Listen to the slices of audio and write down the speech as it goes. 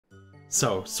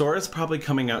So Sora's probably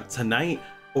coming out tonight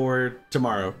or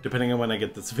tomorrow, depending on when I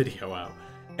get this video out.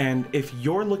 And if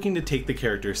you're looking to take the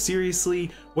character seriously,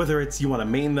 whether it's you want to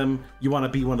main them, you want to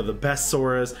be one of the best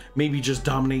Soras, maybe just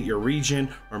dominate your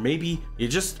region, or maybe you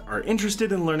just are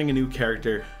interested in learning a new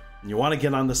character and you want to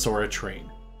get on the Sora train,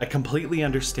 I completely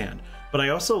understand. But I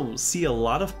also see a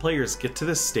lot of players get to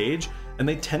this stage and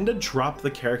they tend to drop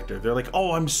the character. They're like,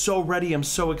 oh, I'm so ready, I'm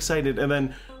so excited, and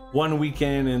then one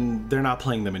weekend and they're not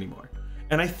playing them anymore.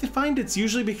 And I find it's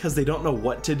usually because they don't know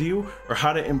what to do or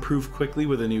how to improve quickly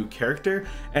with a new character,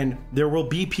 and there will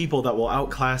be people that will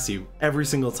outclass you every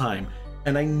single time,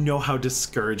 and I know how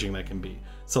discouraging that can be.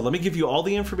 So let me give you all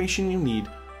the information you need.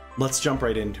 Let's jump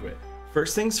right into it.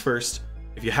 First things first,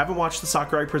 if you haven't watched the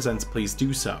Sakurai Presents, please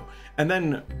do so. And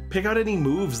then pick out any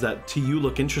moves that to you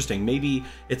look interesting. Maybe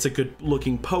it's a good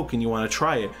looking poke and you want to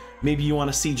try it. Maybe you want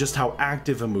to see just how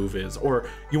active a move is, or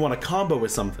you want to combo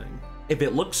with something. If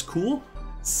it looks cool,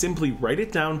 simply write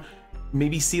it down.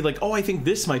 Maybe see like, oh, I think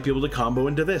this might be able to combo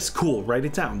into this. Cool, write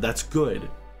it down. That's good.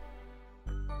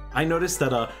 I noticed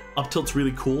that up tilt's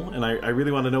really cool, and I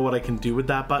really want to know what I can do with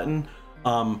that button.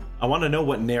 I want to know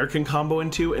what Nair can combo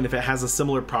into, and if it has a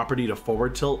similar property to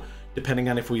forward tilt, depending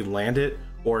on if we land it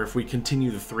or if we continue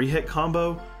the 3-hit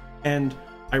combo. And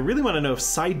I really want to know if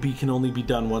side B can only be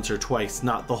done once or twice,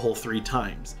 not the whole 3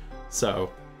 times.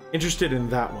 So, interested in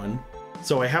that one.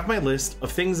 So I have my list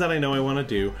of things that I know I want to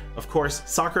do. Of course,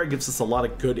 Sakurai gives us a lot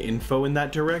of good info in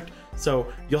that direct,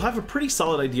 so you'll have a pretty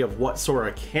solid idea of what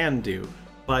Sora can do.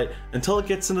 But until it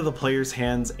gets into the player's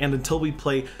hands, and until we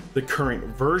play the current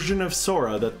version of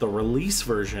Sora, the release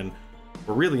version,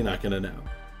 we're really not going to know.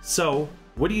 So,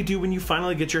 what do you do when you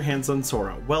finally get your hands on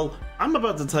Sora? Well, I'm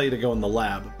about to tell you to go in the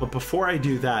lab, but before I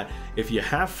do that, if you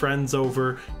have friends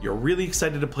over, you're really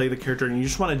excited to play the character, and you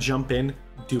just want to jump in,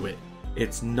 do it.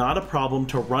 It's not a problem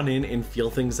to run in and feel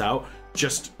things out.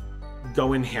 Just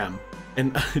go in ham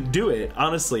and do it.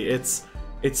 Honestly, it's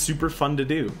super fun to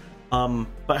do.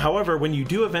 But however, when you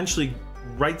do eventually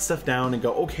write stuff down and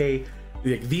go, okay,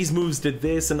 like these moves did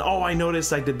this, and oh, I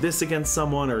noticed I did this against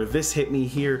someone, or this hit me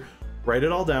here, write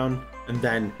it all down and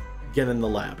then get in the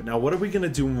lab. Now, what are we gonna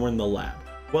do when we're in the lab?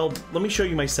 Well, let me show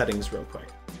you my settings real quick.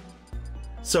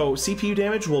 So CPU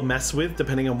damage we'll mess with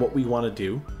depending on what we want to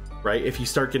do. Right? If you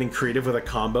start getting creative with a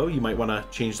combo, you might want to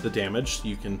change the damage so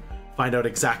you can find out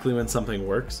exactly when something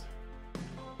works.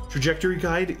 Trajectory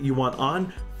guide you want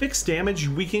on. Fixed damage,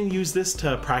 we can use this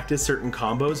to practice certain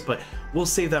combos, but we'll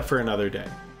save that for another day.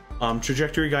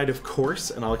 Trajectory guide, of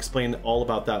course, and I'll explain all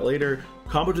about that later.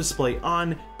 Combo display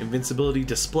on, invincibility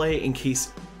display in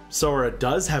case Sora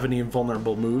does have any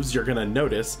invulnerable moves. You're gonna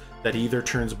notice that he either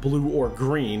turns blue or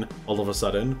green all of a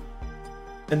sudden.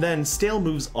 And then stale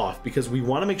moves off because we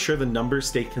want to make sure the numbers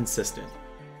stay consistent.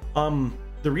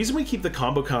 The reason we keep the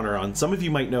combo counter on, some of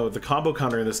you might know the combo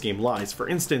counter in this game lies. For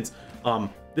instance,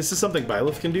 this is something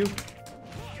Byleth can do,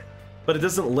 but it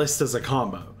doesn't list as a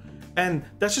combo. And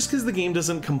that's just because the game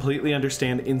doesn't completely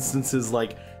understand instances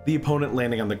like the opponent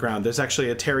landing on the ground. There's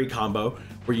actually a Terry combo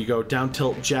where you go down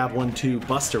tilt, jab 1-2,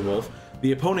 Buster Wolf.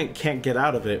 The opponent can't get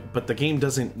out of it, but the game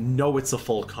doesn't know it's a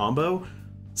full combo.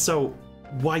 So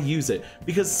why use it?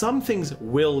 Because some things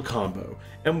will combo,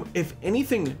 and if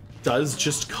anything does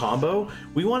just combo,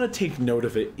 we want to take note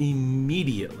of it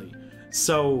immediately.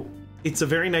 So it's a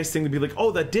very nice thing to be like,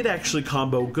 oh, that did actually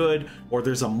combo good, or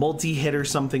there's a multi-hit or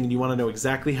something and you want to know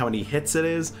exactly how many hits it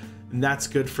is, and that's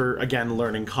good for, again,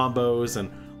 learning combos and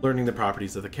learning the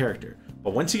properties of the character.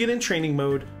 But once you get in training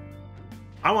mode,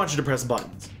 I want you to press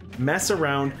buttons, mess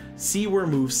around, see where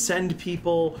moves send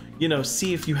people, you know,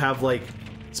 see if you have like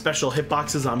special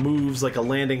hitboxes on moves, like a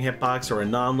landing hitbox or a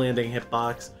non-landing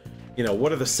hitbox. You know,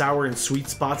 what are the sour and sweet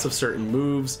spots of certain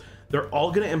moves? They're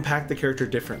all going to impact the character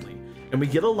differently, and we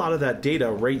get a lot of that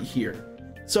data right here.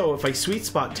 So if I sweet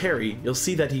spot Terry, you'll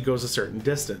see that he goes a certain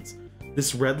distance.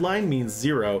 This red line means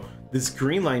 0, this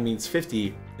green line means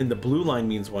 50, and the blue line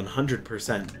means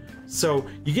 100%. So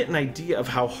you get an idea of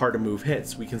how hard a move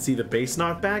hits. We can see the base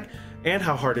knockback and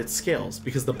how hard it scales,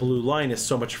 because the blue line is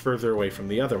so much further away from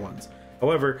the other ones.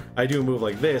 However, I do a move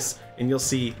like this, and you'll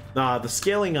see the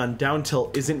scaling on down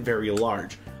tilt isn't very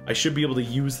large. I should be able to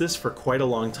use this for quite a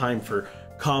long time for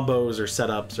combos or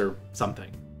setups or something.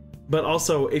 But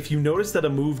also, if you notice that a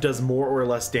move does more or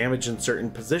less damage in certain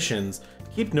positions,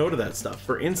 keep note of that stuff.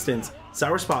 For instance,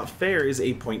 Sour Spot Fair is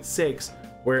 8.6,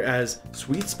 whereas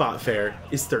Sweet Spot Fair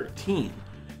is 13.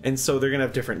 And so they're gonna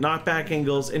have different knockback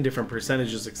angles and different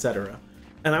percentages, etc.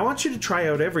 And I want you to try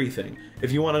out everything.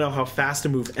 If you want to know how fast a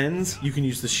move ends, you can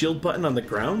use the shield button on the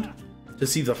ground to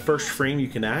see the first frame you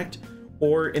can act,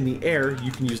 or in the air, you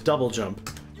can use double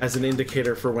jump as an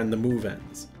indicator for when the move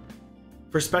ends.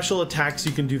 For special attacks,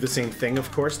 you can do the same thing,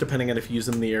 of course, depending on if you use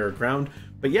them in the air or ground.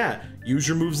 But yeah, use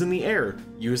your moves in the air,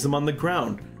 use them on the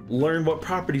ground, learn what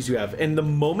properties you have. And the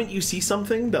moment you see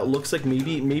something that looks like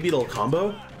maybe it'll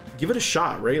combo, give it a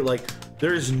shot, right? Like,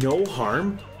 there is no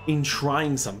harm in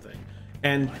trying something.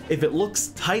 And if it looks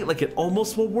tight, like it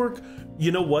almost will work,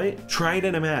 you know what? Try it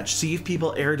in a match. See if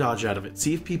people air dodge out of it.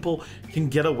 See if people can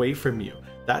get away from you.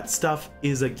 That stuff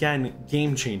is, again,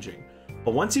 game changing.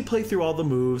 But once you play through all the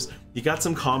moves, you got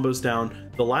some combos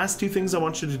down, the last two things I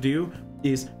want you to do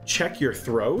is check your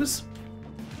throws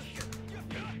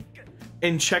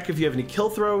and check if you have any kill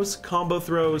throws, combo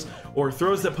throws, or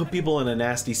throws that put people in a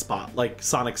nasty spot, like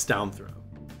Sonic's down throw.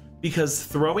 Because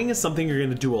throwing is something you're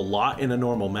going to do a lot in a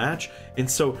normal match, and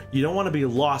so you don't want to be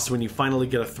lost when you finally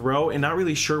get a throw and not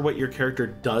really sure what your character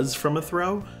does from a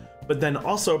throw. But then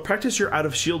also practice your out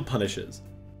of shield punishes.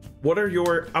 What are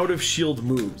your out of shield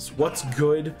moves? What's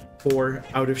good for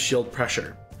out of shield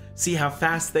pressure? See how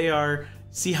fast they are,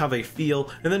 see how they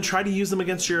feel, and then try to use them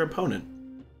against your opponent.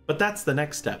 But that's the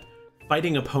next step.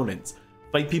 Fighting opponents.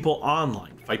 Fight people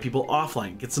online, fight people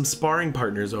offline, get some sparring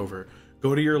partners over,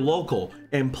 go to your local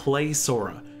and play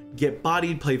Sora. Get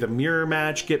bodied, play the mirror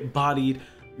match, get bodied,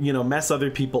 you know, mess other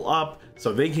people up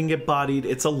so they can get bodied.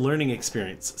 It's a learning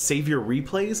experience. Save your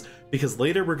replays because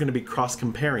later we're going to be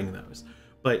cross-comparing those.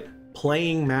 But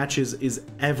playing matches is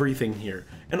everything here.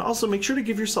 And also make sure to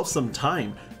give yourself some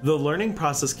time. The learning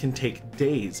process can take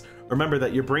days. Remember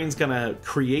that your brain's gonna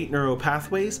create neural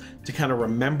pathways to kind of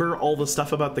remember all the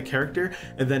stuff about the character,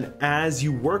 and then as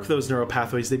you work those neural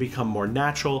pathways, they become more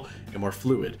natural and more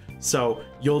fluid. So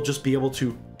you'll just be able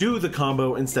to do the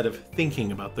combo instead of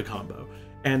thinking about the combo.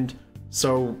 And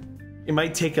so it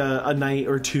might take a night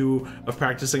or two of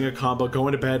practicing a combo,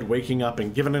 going to bed, waking up,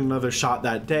 and giving it another shot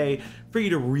that day for you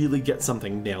to really get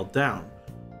something nailed down.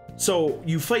 So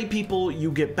you fight people,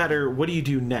 you get better, what do you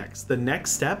do next? The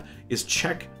next step is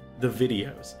check the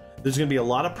videos. There's going to be a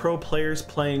lot of pro players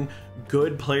playing,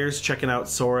 good players checking out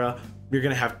Sora. You're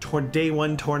going to have day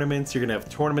one tournaments, you're going to have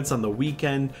tournaments on the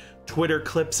weekend, Twitter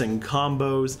clips and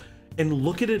combos, and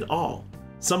look at it all.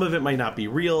 Some of it might not be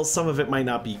real, some of it might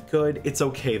not be good. It's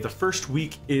okay. The first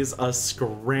week is a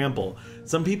scramble.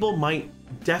 Some people might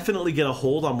definitely get a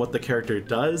hold on what the character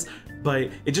does,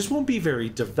 but it just won't be very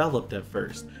developed at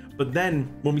first. But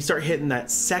then when we start hitting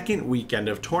that second weekend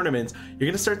of tournaments, you're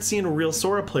going to start seeing real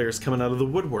Sora players coming out of the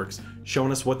woodworks,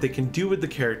 showing us what they can do with the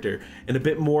character and a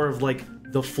bit more of like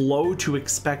the flow to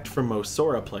expect from most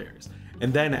Sora players.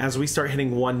 And then as we start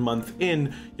hitting 1 month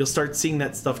in, you'll start seeing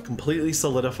that stuff completely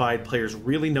solidified. Players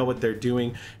really know what they're doing,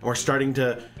 and we're starting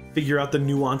to figure out the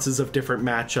nuances of different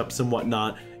matchups and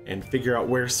whatnot, and figure out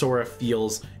where Sora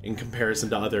feels in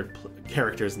comparison to other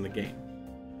characters in the game.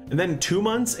 And then 2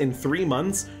 months and 3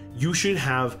 months, you should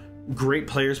have great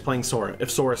players playing Sora. If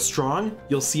Sora's strong,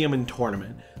 you'll see him in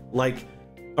tournament. Like,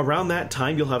 around that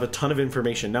time, you'll have a ton of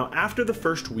information. Now, after the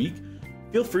first week,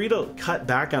 feel free to cut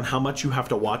back on how much you have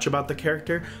to watch about the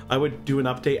character. I would do an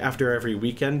update after every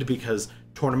weekend because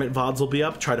tournament VODs will be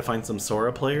up, try to find some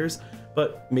Sora players,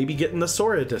 but maybe get in the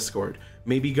Sora Discord.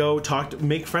 Maybe go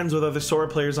make friends with other Sora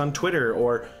players on Twitter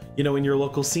or, you know, in your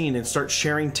local scene and start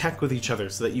sharing tech with each other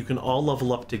so that you can all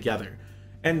level up together.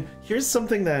 And here's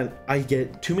something that I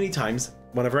get too many times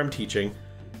whenever I'm teaching.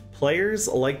 Players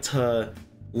like to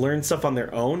learn stuff on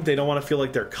their own. They don't want to feel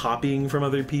like they're copying from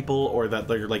other people or that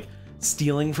they're like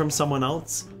stealing from someone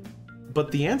else.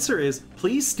 But the answer is,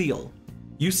 please steal.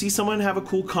 You see someone have a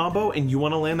cool combo and you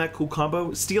want to land that cool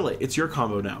combo, steal it. It's your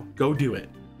combo now. Go do it.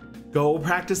 Go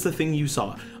practice the thing you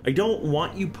saw. I don't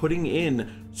want you putting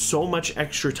in so much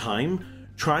extra time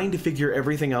trying to figure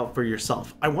everything out for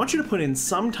yourself. I want you to put in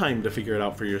some time to figure it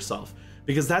out for yourself,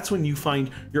 because that's when you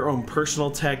find your own personal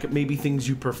tech, maybe things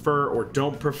you prefer or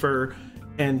don't prefer.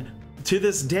 And to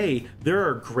this day, there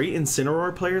are great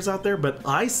Incineroar players out there, but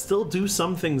I still do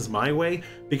some things my way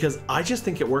because I just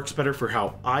think it works better for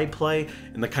how I play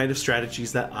and the kind of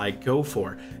strategies that I go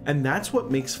for. And that's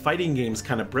what makes fighting games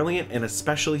kind of brilliant, and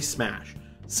especially Smash.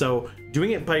 So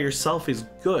doing it by yourself is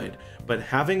good, but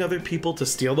having other people to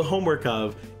steal the homework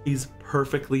of is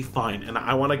perfectly fine. And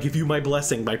I want to give you my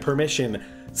blessing, my permission.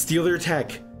 Steal their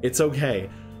tech. It's okay.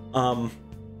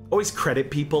 Always credit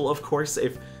people, of course,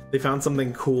 if they found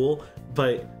something cool,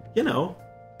 but you know,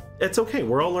 it's okay.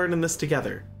 We're all learning this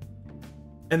together.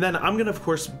 And then I'm gonna, of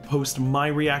course, post my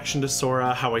reaction to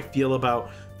Sora, how I feel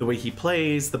about the way he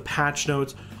plays, the patch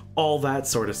notes, all that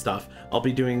sort of stuff. I'll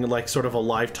be doing like sort of a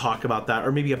live talk about that,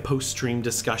 or maybe a post-stream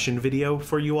discussion video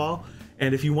for you all.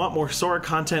 And if you want more Sora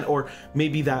content, or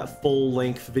maybe that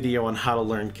full-length video on how to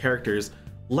learn characters,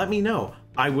 let me know.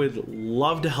 I would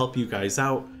love to help you guys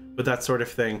out with that sort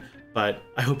of thing. But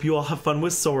I hope you all have fun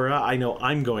with Sora. I know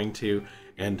I'm going to.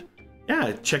 And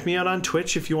yeah, check me out on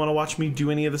Twitch if you want to watch me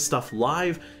do any of this stuff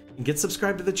live, and get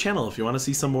subscribed to the channel if you want to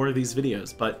see some more of these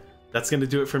videos. But that's going to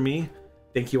do it for me.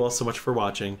 Thank you all so much for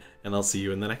watching, and I'll see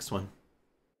you in the next one.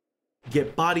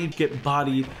 Get bodied,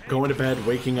 going to bed,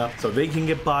 waking up so they can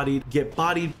get bodied,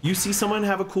 You see someone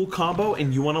have a cool combo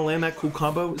and you want to land that cool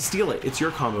combo, steal it. It's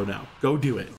your combo now. Go do it.